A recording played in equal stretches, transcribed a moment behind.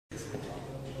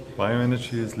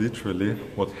Bioenergy is literally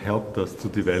what helped us to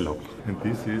develop, and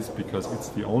this is because it's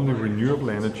the only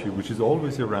renewable energy which is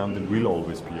always around and will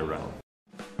always be around.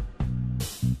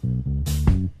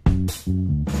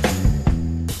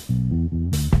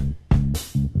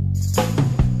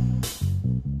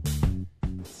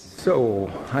 So,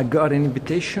 I got an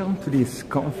invitation to this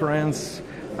conference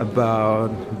about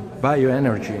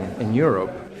bioenergy in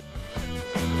Europe.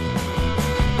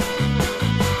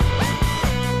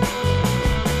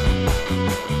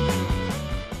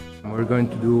 We're going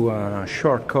to do a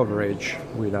short coverage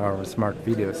with our smart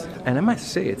videos. And I must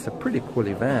say, it's a pretty cool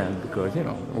event because, you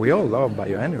know, we all love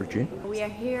bioenergy. We are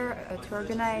here to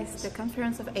organize the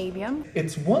conference of AEBIOM.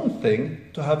 It's one thing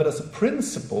to have it as a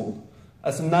principle,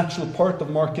 as a natural part of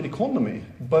market economy,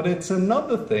 but it's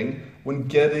another thing when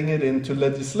getting it into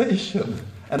legislation.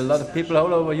 And a lot of people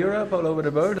all over Europe, all over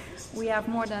the world. We have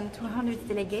more than 200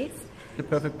 delegates. The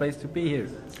perfect place to be here.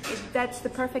 That's the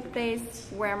perfect place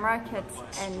where market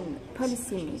and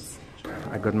policy meet.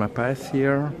 I got my pass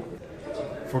here.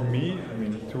 For me,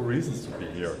 two reasons to be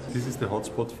here. This is the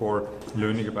hotspot for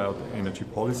learning about energy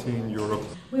policy in Europe.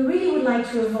 We really would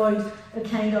like to avoid a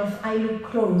kind of I look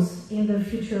close in the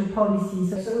future policies.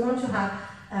 So we want to have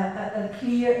a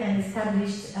clear and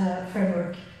established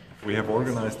framework. We have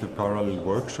organized a parallel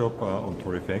workshop on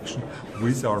torrefaction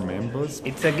with our members.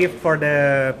 It's a gift for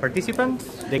the participants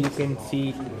that you can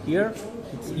see here.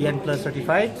 It's EN Plus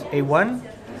certified, A1,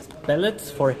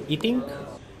 pellets for heating.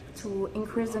 To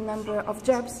increase the number of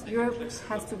jobs, Europe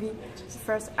has to be the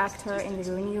first actor in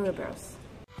the renewables.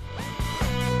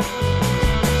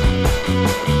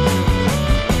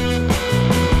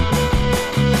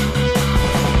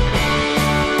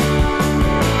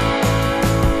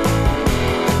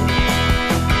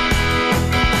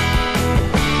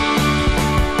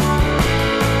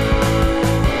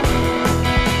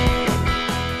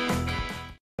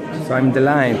 So I'm in the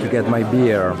line to get my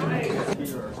beer.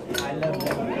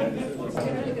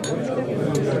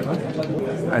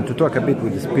 And to talk a bit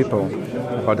with these people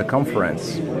about the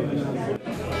conference.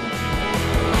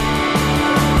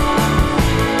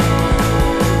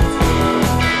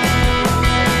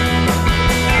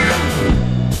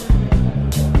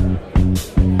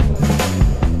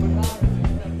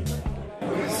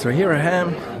 So here I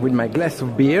am with my glass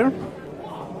of beer.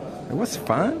 It was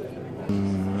fun.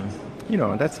 You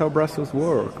know, that's how Brussels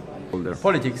works.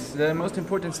 Politics. The most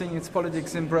important thing is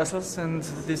politics in Brussels, and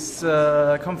this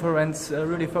conference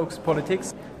really focuses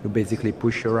politics. You basically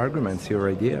push your arguments, your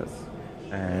ideas,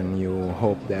 and you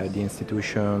hope that the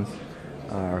institutions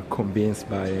are convinced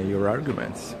by your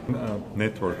arguments.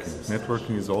 Networking.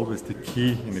 Networking is always the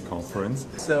key in a conference.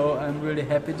 So I'm really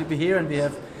happy to be here, and we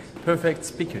have perfect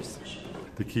speakers.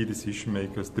 The key decision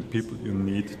makers, the people you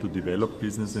need to develop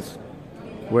businesses.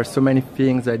 Were so many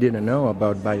things I didn't know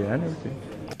about bioenergy.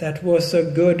 That was a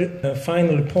good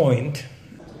final point.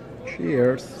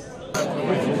 Cheers.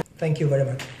 Thank you very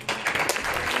much.